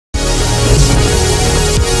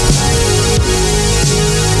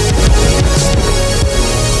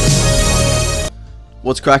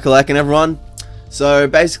What's crackin' everyone? So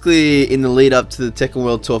basically in the lead up to the Tekken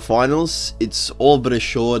World Tour Finals, it's all but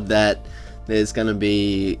assured that there's going to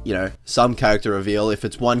be, some character reveal. If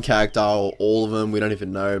it's one character or all of them, we don't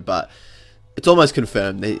even know, but it's almost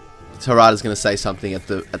confirmed. Harada's going to say something at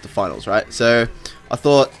the finals, right? So I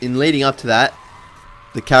thought in leading up to that,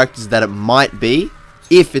 the characters that it might be,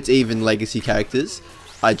 if it's even legacy characters,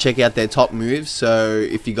 I'd check out their top moves. So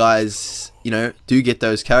if you guys, do get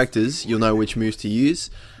those characters, you'll know which moves to use.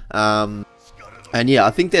 And yeah, I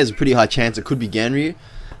think there's a pretty high chance it could be Ganryu.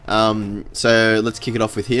 So let's kick it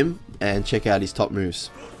off with him and check out his top moves.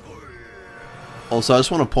 Also, I just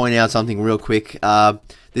want to point out something real quick.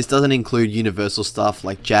 This doesn't include universal stuff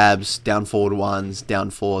like jabs, down forward ones, down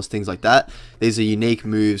fours, things like that. These are unique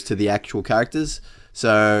moves to the actual characters.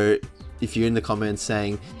 So if you're in the comments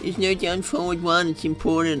saying, there's no down forward one, it's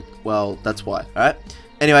important, well, that's why, alright?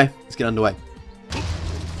 Anyway, let's get underway.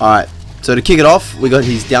 Alright, so to kick it off, we got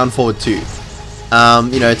his down forward 2.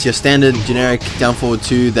 It's your standard generic down forward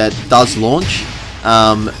 2 that does launch.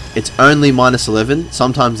 It's only minus 11.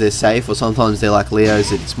 Sometimes they're safe, or sometimes they're like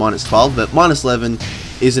Leo's, it's minus 12, but minus 11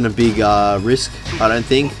 isn't a big risk, I don't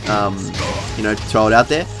think, to throw it out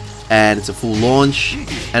there. And it's a full launch,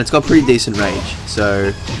 and it's got pretty decent range,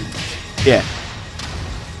 so yeah.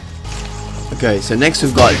 Okay, so next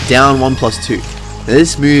we've got down 1+2. Now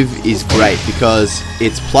this move is great because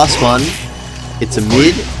it's +1, it's a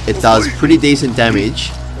mid, it does pretty decent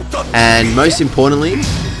damage, and most importantly,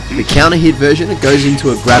 the counter hit version, it goes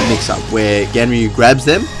into a grab mix up where Ganryu grabs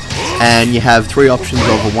them, and you have 3 options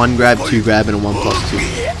of a 1 grab, 2 grab, and a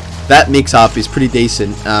 1+2. That mix up is pretty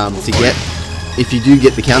decent to get if you do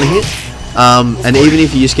get the counter hit, and even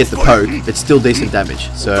if you just get the poke, it's still decent damage.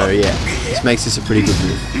 So yeah, this makes this a pretty good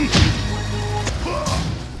move.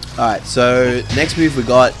 Alright, so next move we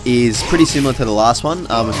got is pretty similar to the last one,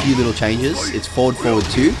 a few little changes. It's forward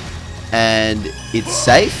 2, and it's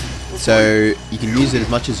safe, so you can use it as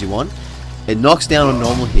much as you want. It knocks down a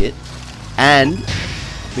normal hit, and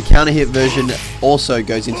the counter hit version also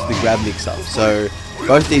goes into the grab mix up. So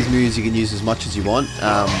both these moves you can use as much as you want,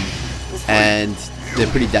 and they're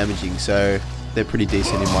pretty damaging, so they're pretty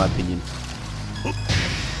decent in my opinion.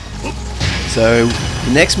 So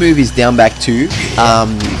the next move is down back 2.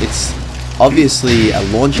 It's obviously a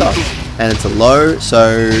launcher and it's a low,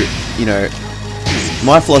 so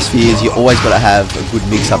my philosophy is you always got to have a good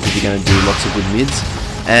mix up if you're going to do lots of good mids,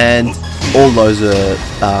 and all lows are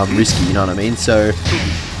risky, you know what I mean? So,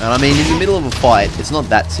 and I mean in the middle of a fight it's not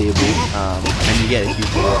that seeable, and you get a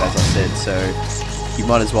huge low as I said, so you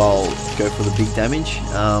might as well go for the big damage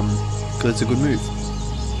because it's a good move.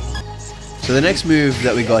 So the next move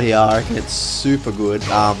that we got here, I reckon it's super good.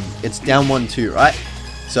 It's down 1-2, right?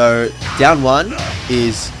 So down 1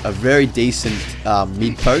 is a very decent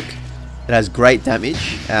mid poke. It has great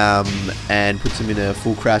damage and puts him in a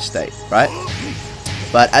full crouch state, right?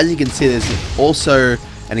 But as you can see, there's also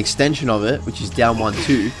an extension of it, which is down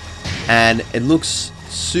 1-2, and it looks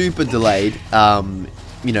super delayed.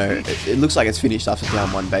 It looks like it's finished after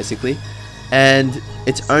down 1 basically, and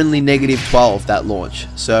it's only -12 that launch.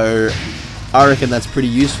 So I reckon that's pretty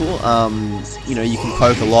useful. You can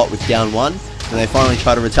poke a lot with down 1. When they finally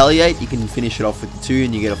try to retaliate, you can finish it off with the 2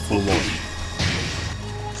 and you get a full launch.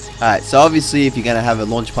 Alright, so obviously if you're going to have a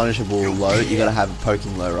launch punishable low, you got to have a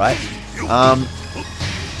poking low, right?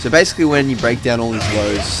 So basically when you break down all these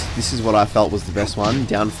lows, this is what I felt was the best one,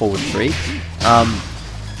 down forward 3.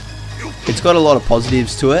 It's got a lot of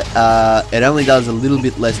positives to it. It only does a little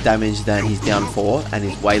bit less damage than his down 4 and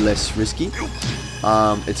is way less risky.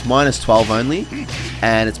 It's -12 only,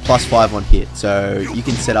 and it's +5 on hit, so you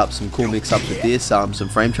can set up some cool mix-ups with this, some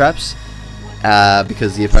frame traps,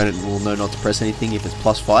 because the opponent will know not to press anything if it's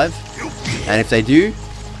 +5, and if they do,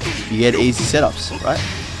 you get easy setups, right?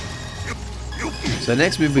 So the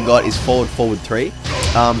next move we got is forward 3.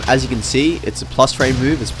 As you can see, it's a plus frame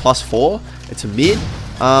move, it's +4, it's a mid,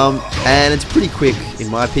 and it's pretty quick in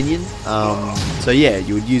my opinion. So yeah,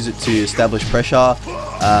 you would use it to establish pressure,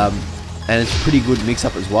 and it's a pretty good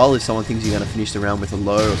mix-up as well if someone thinks you're going to finish the round with a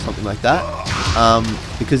low or something like that.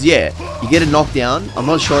 Because yeah, you get a knockdown. I'm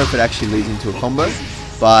not sure if it actually leads into a combo,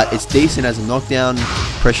 but it's decent as a knockdown,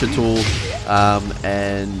 pressure tool,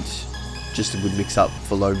 and just a good mix-up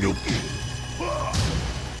for low mid.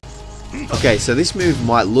 Okay, so this move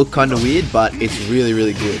might look kind of weird, but it's really,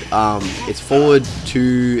 really good. It's forward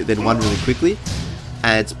 2, then 1 really quickly,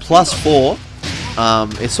 and it's +4.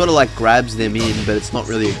 It sort of like grabs them in, but it's not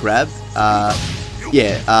really a grab.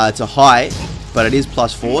 It's a high, but it is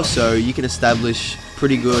 +4, so you can establish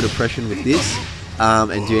pretty good oppression with this,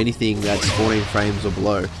 and do anything that's 14 frames or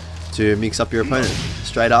below. to mix up your opponent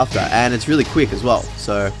straight after, and it's really quick as well,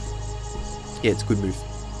 so yeah, it's a good move.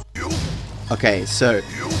 Okay, so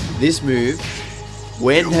this move,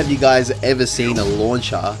 when have you guys ever seen a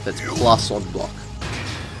launcher that's plus on block?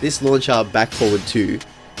 This launcher back forward 2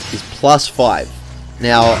 is plus 5.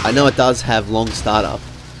 Now, I know it does have long startup,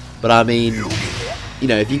 but I mean, you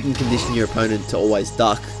know, if you can condition your opponent to always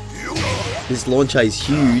duck, this launcher is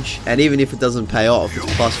huge, and even if it doesn't pay off,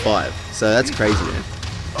 it's plus 5. So that's crazy, man.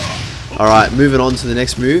 Alright, moving on to the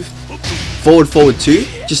next move. Forward 2.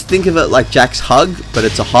 Just think of it like Jack's hug, but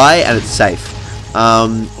it's a high and it's safe.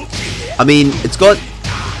 I mean, it's got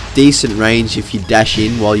decent range if you dash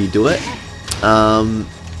in while you do it.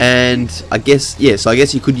 And I guess, yeah, so I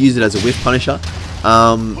guess you could use it as a whiff punisher.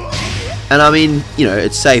 And I mean, you know,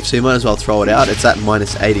 it's safe, so you might as well throw it out. It's at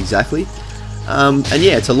 -8 exactly. And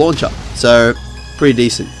yeah, it's a launcher, so pretty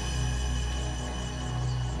decent.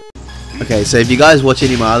 Okay, so if you guys watch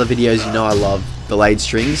any of my other videos, you know I love delayed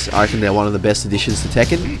strings. I reckon they're one of the best additions to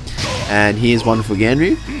Tekken. And here's one for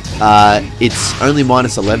Ganryu. It's only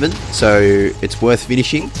 -11, so it's worth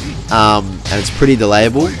finishing. And it's pretty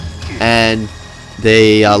delayable. And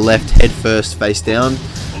they are left head first, face down.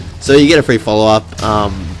 So you get a free follow-up.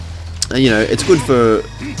 And you know, it's good for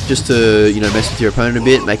just to, you know, mess with your opponent a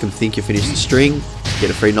bit, make them think you finished the string,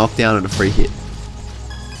 get a free knockdown and a free hit.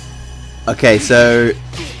 Okay, so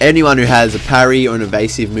anyone who has a parry or an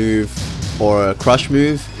evasive move or a crush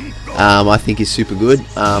move, I think is super good.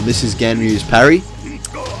 This is Ganryu'S parry.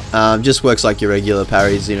 Just works like your regular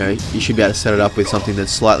parries. You know, you should be able to set it up with something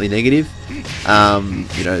that's slightly negative.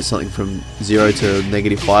 You know, something from 0 to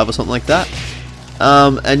 -5 or something like that.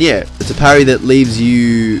 And yeah, it's a parry that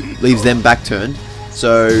leaves them back turned.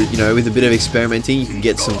 So, you know, with a bit of experimenting, you can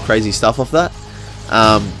get some crazy stuff off that.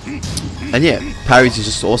 And yeah, parries is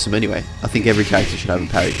just awesome anyway. I think every character should have a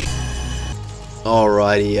parry.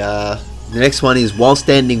 Alrighty, the next one is while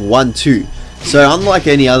standing 1-2. So unlike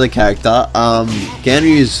any other character,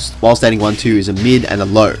 Ganryu'S while standing 1-2 is a mid and a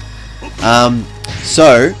low.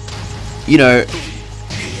 So, you know,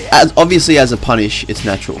 obviously as a punish, it's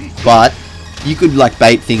natural, but you could like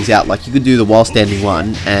bait things out. Like you could do the while standing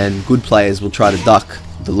 1, and good players will try to duck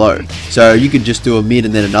the low. So you could just do a mid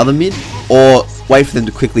and then another mid, or wait for them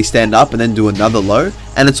to quickly stand up and then do another low.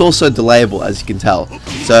 And it's also delayable, as you can tell.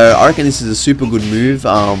 So I reckon this is a super good move.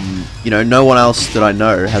 You know, no one else that I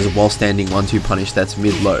know has a while standing 1-2 punish that's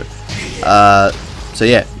mid-low. So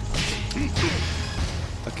yeah.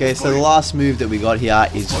 Okay, so the last move that we got here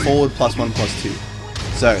is forward +1/+2.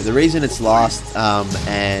 So the reason it's last,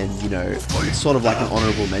 and you know, it's sort of like an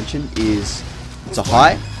honourable mention, is it's a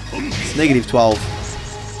high, it's -12,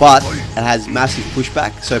 but it has massive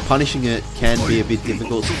pushback, so punishing it can be a bit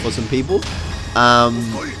difficult for some people.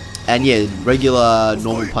 And yeah, regular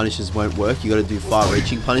normal punishes won't work. You got to do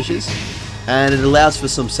far-reaching punishes, and it allows for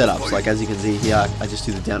some setups. Like as you can see here, I just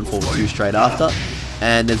do the down forward 2 straight after,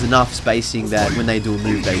 and there's enough spacing that when they do a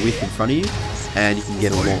move, they whiff in front of you, and you can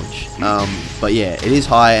get a launch. But yeah, it is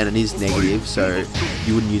high and it is negative, so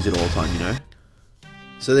you wouldn't use it all the time, you know.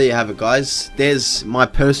 So there you have it, guys. There's my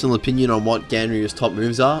personal opinion on what Ganryu'S top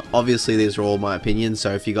moves are. Obviously, these are all my opinions,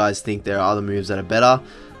 so if you guys think there are other moves that are better,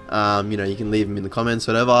 you know, you can leave them in the comments,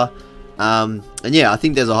 whatever. And yeah, I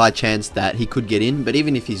think there's a high chance that he could get in, but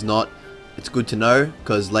even if he's not, it's good to know,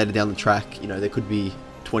 because later down the track, you know, there could be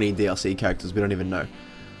 20 DLC characters we don't even know.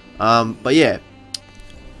 But yeah,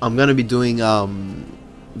 I'm going to be doing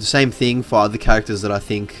the same thing for other characters that I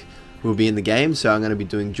think will be in the game. So I'm going to be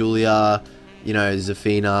doing Julia, you know,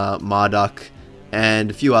 Zafina, Marduk, and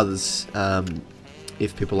a few others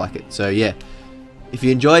if people like it. So yeah, if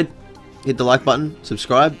you enjoyed, hit the like button,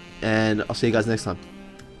 subscribe, and I'll see you guys next time.